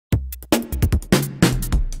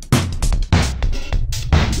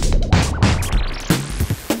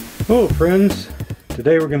Hello friends,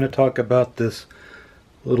 today we're going to talk about this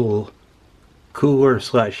little cooler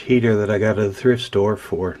slash heater that I got at the thrift store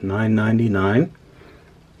for $9.99.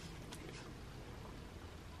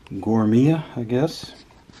 Gourmet, I guess.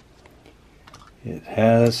 It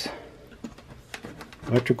has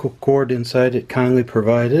electrical cord inside it, kindly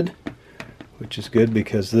provided, which is good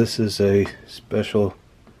because this is a special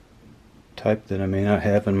type that I may not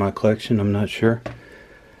have in my collection. I'm not sure.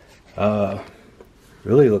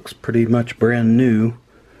 Really looks pretty much brand new.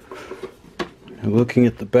 And looking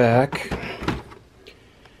at the back,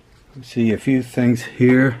 you see a few things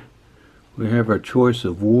here. We have our choice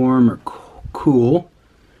of warm or cool.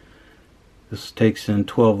 This takes in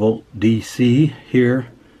 12 volt DC here,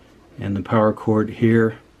 and the power cord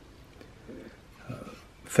here.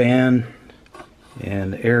 Fan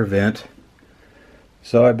and air vent.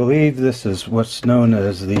 So I believe this is what's known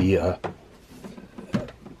as the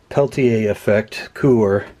Peltier effect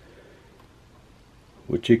cooler,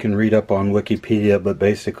 which you can read up on Wikipedia, but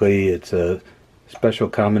basically it's a special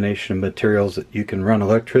combination of materials that you can run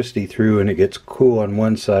electricity through and it gets cool on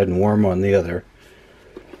one side and warm on the other.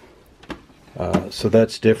 So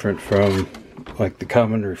that's different from like the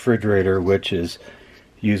common refrigerator, which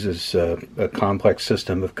uses a complex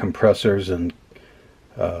system of compressors and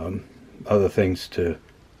other things to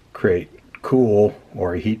create cool,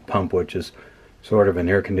 or a heat pump, which is sort of an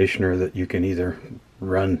air conditioner that you can either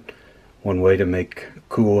run one way to make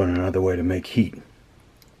cool and another way to make heat.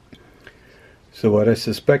 So what I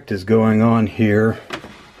suspect is going on here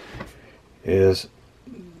is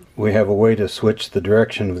we have a way to switch the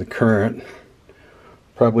direction of the current.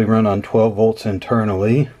 Probably run on 12 volts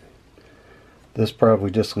internally. This probably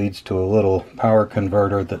just leads to a little power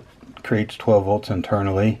converter that creates 12 volts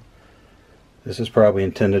internally. This is probably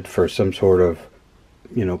intended for some sort of,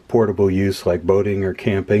 portable use like boating or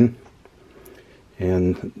camping,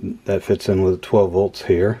 and that fits in with 12 volts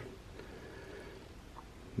here.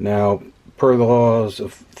 Now, per the laws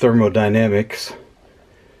of thermodynamics,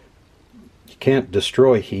 you can't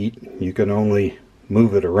destroy heat, you can only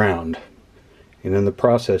move it around, and in the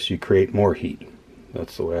process you create more heat.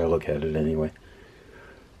 That's the way I look at it anyway.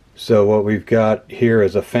 So what we've got here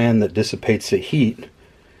is a fan that dissipates the heat.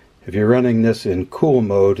 If you're running this in cool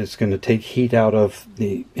mode, it's going to take heat out of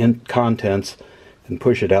the contents and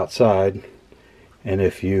push it outside. And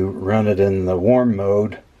if you run it in the warm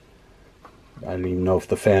mode, I don't even know if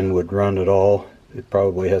the fan would run at all. It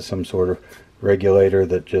probably has some sort of regulator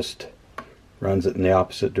that just runs it in the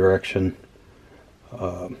opposite direction.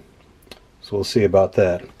 So we'll see about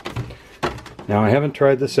that. Now, I haven't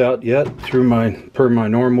tried this out yet per my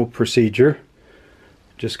normal procedure.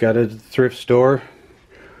 Just got it at the thrift store.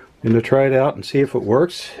 I'm going to try it out and see if it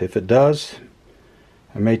works. If it does,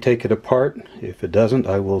 I may take it apart. If it doesn't,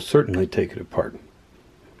 I will certainly take it apart.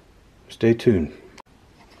 Stay tuned.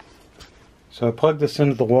 So I plugged this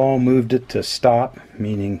into the wall, moved it to stop,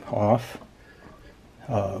 meaning off.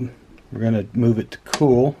 We're going to move it to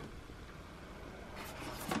cool.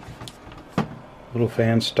 Little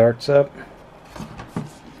fan starts up.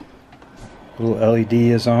 Little LED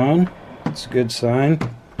is on. It's a good sign.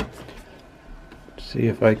 See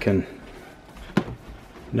if I can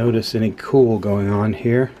notice any cool going on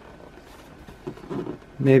here.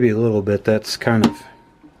 Maybe a little bit. That's kind of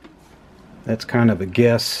a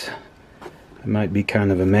guess. I might be kind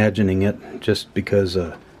of imagining it, just because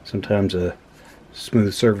sometimes a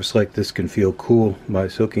smooth surface like this can feel cool by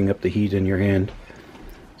soaking up the heat in your hand.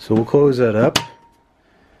 So we'll close that up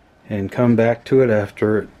and come back to it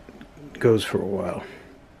after it goes for a while.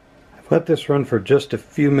 Let this run for just a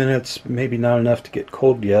few minutes, maybe not enough to get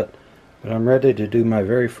cold yet, but I'm ready to do my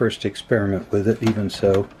very first experiment with it, even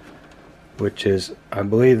so, which is, I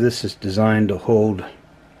believe this is designed to hold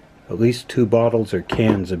at least 2 bottles or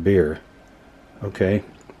cans of beer. Okay,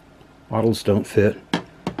 bottles don't fit.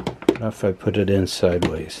 Not if I put it in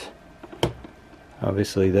sideways.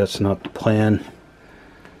 Obviously that's not the plan,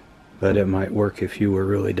 but it might work if you were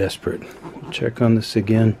really desperate. We'll check on this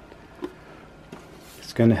again.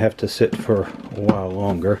 It's going to have to sit for a while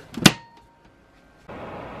longer.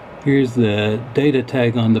 Here's the data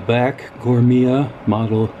tag on the back. Gourmet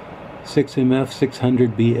model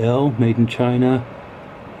 6MF600BL, made in China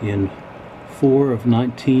in 4 of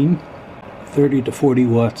 19. 30 to 40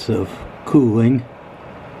 watts of cooling,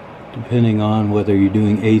 depending on whether you're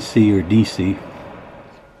doing AC or DC.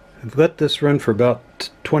 I've let this run for about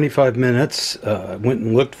 25 minutes. I went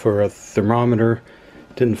and looked for a thermometer.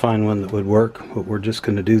 Didn't find one that would work, but we're just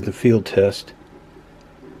going to do the field test.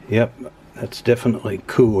 Yep, that's definitely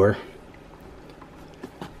cooler.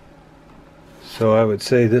 So I would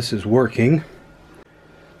say this is working.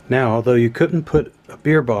 Now, although you couldn't put a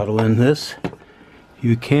beer bottle in this.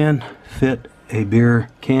 You can fit a beer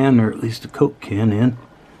can, or at least a Coke can, in.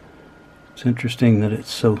 It's interesting that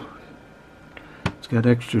it's got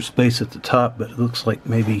extra space at the top, but it looks like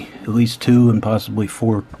maybe at least 2 and possibly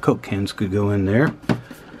 4 Coke cans could go in there.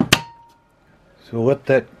 So let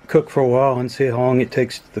that cook for a while and see how long it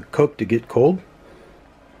takes the Coke to get cold.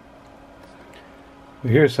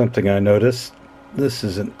 Well, here's something I noticed. This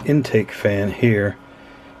is an intake fan here,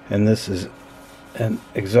 and this is an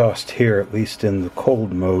exhaust here, at least in the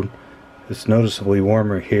cold mode. It's noticeably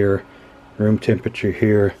warmer here, room temperature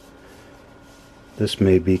here. This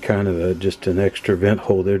may be kind of just an extra vent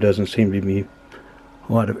hole. There doesn't seem to be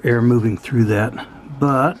a lot of air moving through that,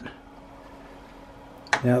 but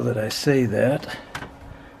now that I say that,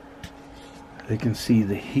 I can see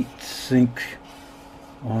the heat sink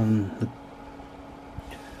on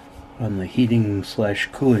the heating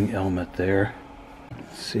 / cooling element there.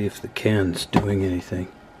 Let's see if the can's doing anything.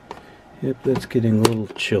 Yep, that's getting a little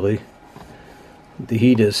chilly. The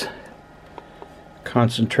heat is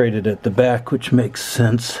concentrated at the back, which makes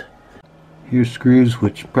sense. Here's screws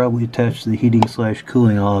which probably attach to the heating /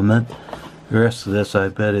 cooling element. The rest of this, I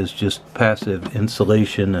bet, is just passive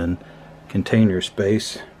insulation and container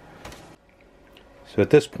space. So at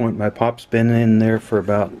this point my pop's been in there for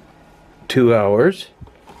about 2 hours.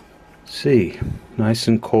 Let's see, nice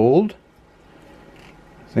and cold.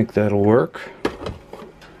 I think that'll work.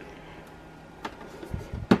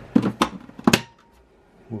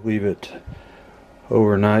 We'll leave it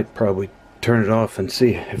overnight, probably turn it off and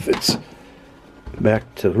see if it's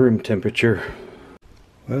back to room temperature.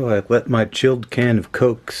 Well, I've let my chilled can of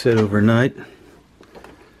Coke sit overnight.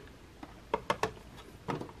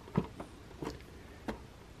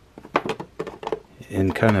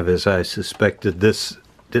 And kind of as I suspected, this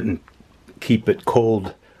didn't keep it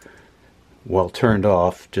cold while turned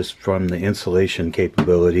off, just from the insulation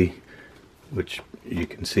capability, which you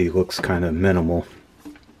can see looks kind of minimal.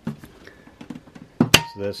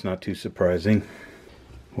 So that's not too surprising.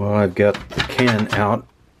 Well, I've got the can out.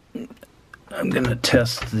 I'm going to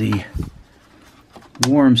test the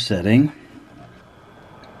warm setting.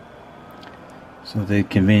 So they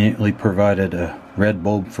conveniently provided a red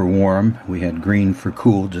bulb for warm. We had green for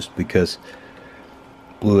cool, just because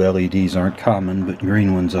blue LEDs aren't common, but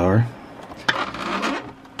green ones are.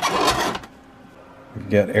 We've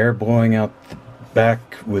got air blowing out the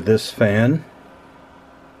back with this fan.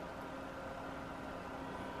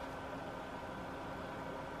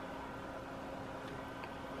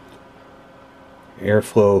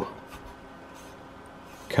 Airflow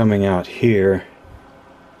coming out here,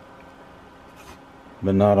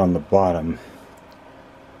 but not on the bottom.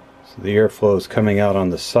 So the airflow is coming out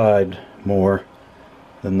on the side more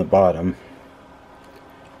than the bottom.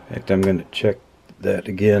 In fact, I'm going to check that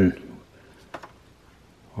again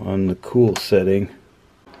on the cool setting.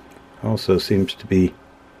 Also seems to be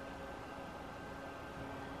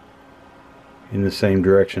in the same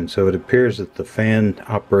direction, so it appears that the fan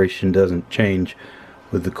operation doesn't change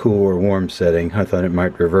with the cool or warm setting. I thought it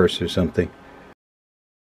might reverse or something.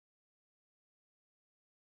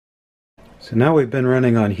 So now we've been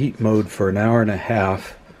running on heat mode for an hour and a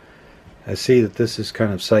half. I see that this is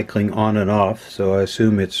kind of cycling on and off, so I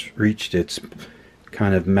assume it's reached its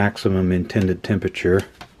kind of maximum intended temperature.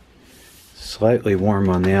 Slightly warm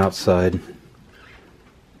on the outside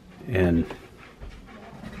and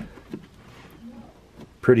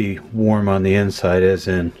pretty warm on the inside, as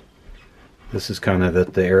in this is kind of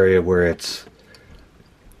at the area where you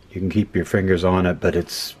can keep your fingers on it, but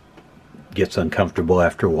it gets uncomfortable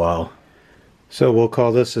after a while. So we'll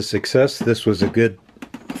call this a success. This was a good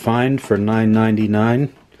find for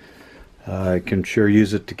 $9.99. I can sure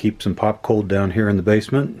use it to keep some pop cold down here in the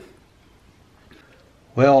basement.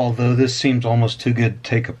 Well, although this seems almost too good to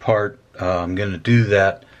take apart, I'm going to do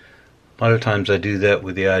that. A lot of times I do that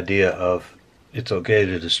with the idea of it's okay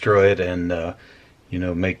to destroy it and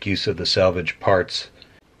make use of the salvage parts.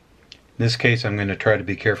 In this case, I'm going to try to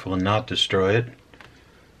be careful and not destroy it.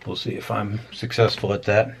 We'll see if I'm successful at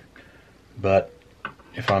that. But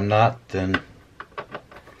if I'm not, then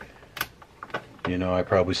I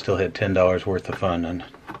probably still had $10 worth of fun. And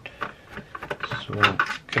so we'll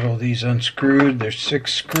get all these unscrewed. There's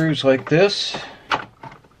 6 screws like this.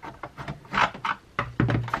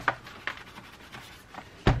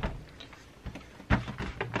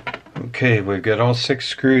 Okay, we've got all 6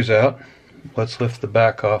 screws out. Let's lift the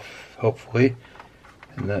back off, hopefully.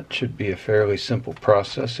 And that should be a fairly simple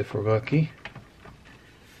process if we're lucky.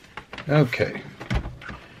 Okay.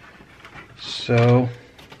 So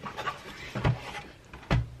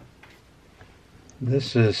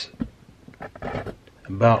this is a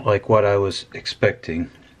about like what I was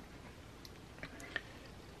expecting.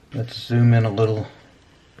 Let's zoom in a little,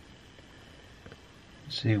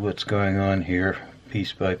 see what's going on here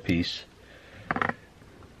piece by piece.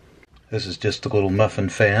 This is just a little muffin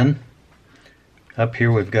fan. Up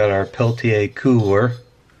here we've got our Peltier cooler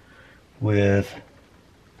with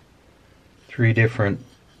 3 different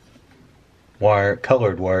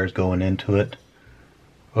colored wires going into it.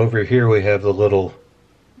 Over here we have the little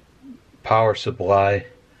power supply.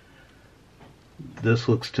 This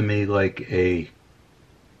looks to me like a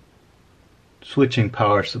switching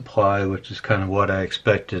power supply, which is kind of what I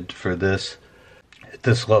expected for this. At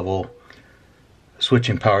this level, a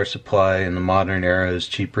switching power supply in the modern era is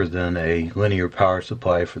cheaper than a linear power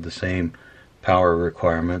supply for the same power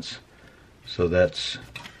requirements. So that's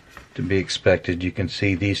to be expected. You can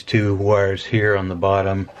see these 2 wires here on the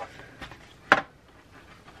bottom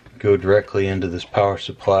go directly into this power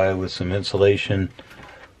supply with some insulation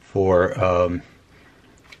for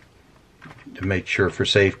to make sure for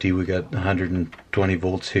safety. We got 120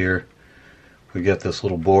 volts here. We got this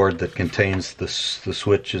little board that contains the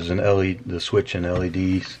switches and the switch and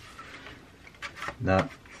LEDs.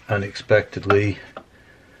 Not unexpectedly,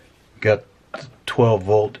 got 12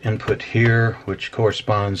 volt input here, which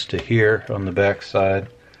corresponds to here on the back side.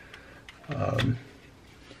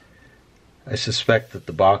 I suspect that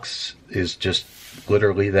the box is just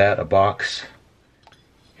literally that, a box.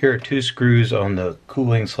 Here are 2 screws on the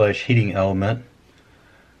cooling / heating element.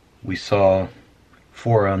 We saw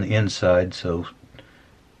 4 on the inside, so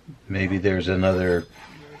maybe there's another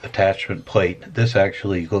attachment plate. This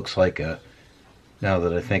actually looks like now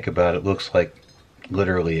that I think about it, looks like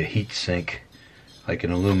literally a heat sink, like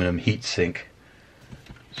an aluminum heat sink.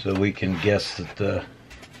 So we can guess that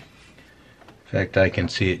in fact, I can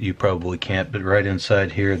see it, you probably can't, but right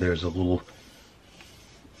inside here there's a little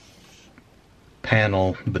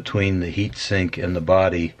panel between the heat sink and the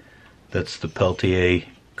body. That's the Peltier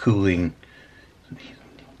cooling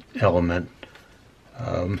element.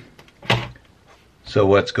 So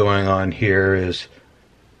what's going on here is,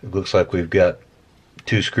 it looks like we've got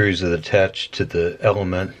 2 screws that attach to the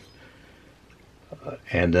element,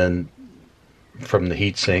 and then from the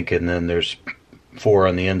heat sink, and then there's 4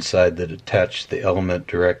 on the inside that attach the element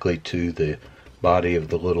directly to the body of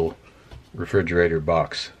the little refrigerator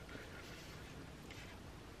box.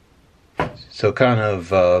 So kind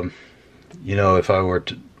of, you know, if I were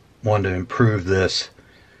to want to improve this,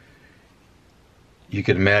 you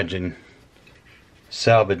could imagine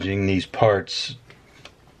salvaging these parts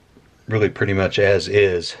really pretty much as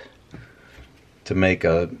is to make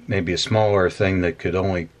maybe a smaller thing that could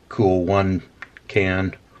only cool 1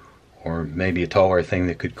 can, or maybe a taller thing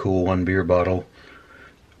that could cool 1 beer bottle.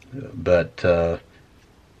 But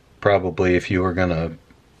probably if you were gonna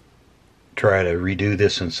try to redo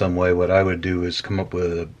this in some way, what I would do is come up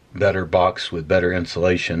with a better box with better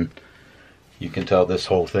insulation. You can tell this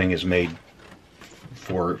whole thing is made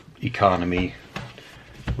for economy,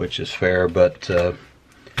 which is fair, but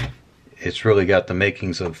it's really got the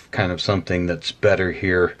makings of kind of something that's better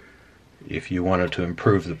here if you wanted to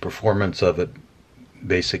improve the performance of it,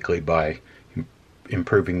 basically by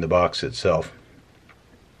improving the box itself.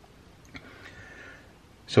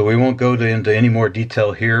 So we won't go into any more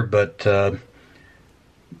detail here, but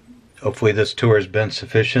hopefully this tour has been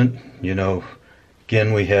sufficient. You know,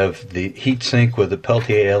 again, we have the heat sink with the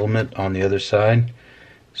Peltier element on the other side,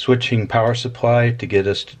 switching power supply to get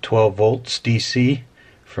us to 12 volts DC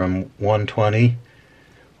from 120.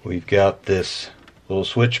 We've got this little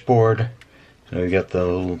switchboard, and we've got the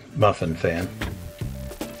little muffin fan.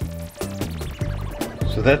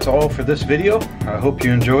 So that's all for this video. I hope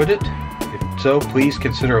you enjoyed it. If so, please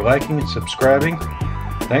consider liking and subscribing.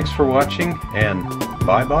 Thanks for watching, and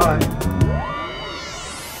bye-bye.